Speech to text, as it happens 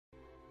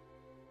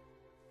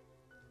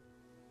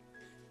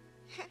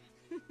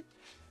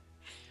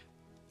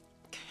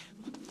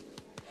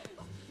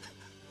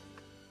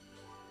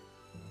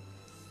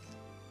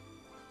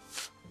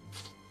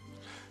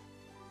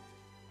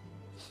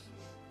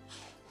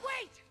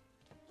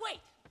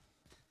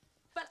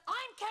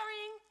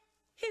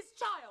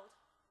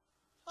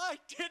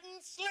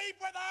wouldn't sleep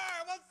with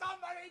her. Will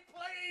somebody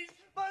please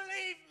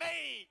believe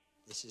me?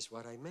 This is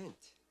what I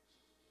meant.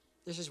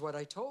 This is what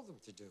I told them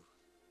to do.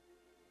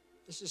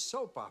 This is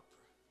soap opera.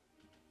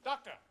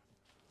 Doctor.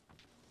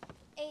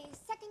 A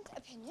second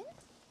opinion.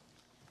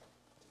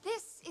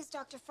 This is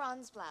Dr.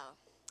 Franz Blau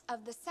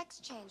of the Sex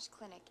Change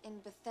Clinic in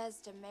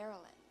Bethesda,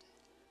 Maryland.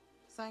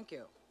 Thank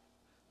you.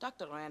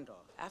 Dr.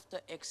 Randall, after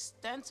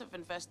extensive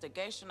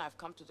investigation, I've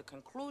come to the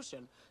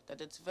conclusion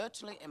that it's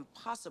virtually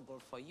impossible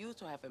for you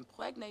to have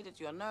impregnated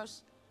your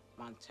nurse,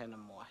 Montana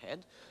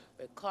Moorhead,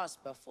 because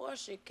before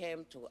she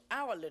came to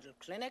our little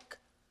clinic,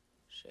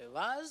 she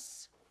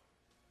was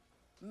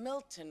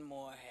Milton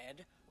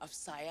Moorhead of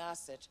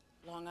Syosset,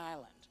 Long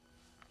Island.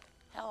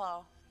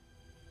 Hello.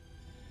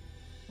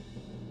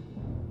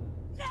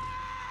 No!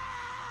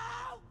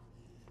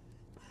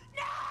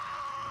 No!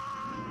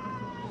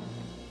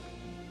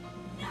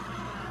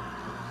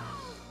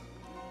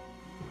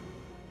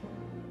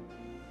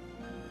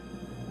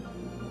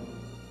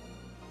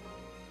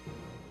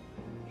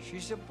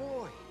 She's a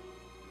boy.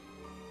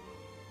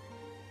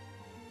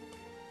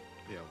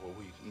 Yeah, well,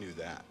 we knew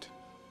that.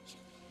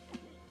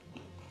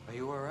 Are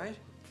you all right?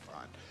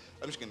 Fine.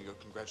 I'm just gonna go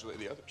congratulate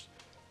the others.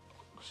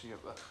 See you.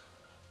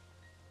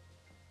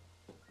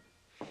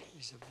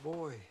 He's a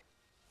boy.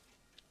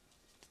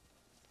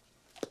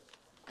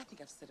 I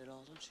think I've said it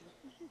all, don't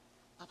you?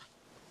 Bye-bye.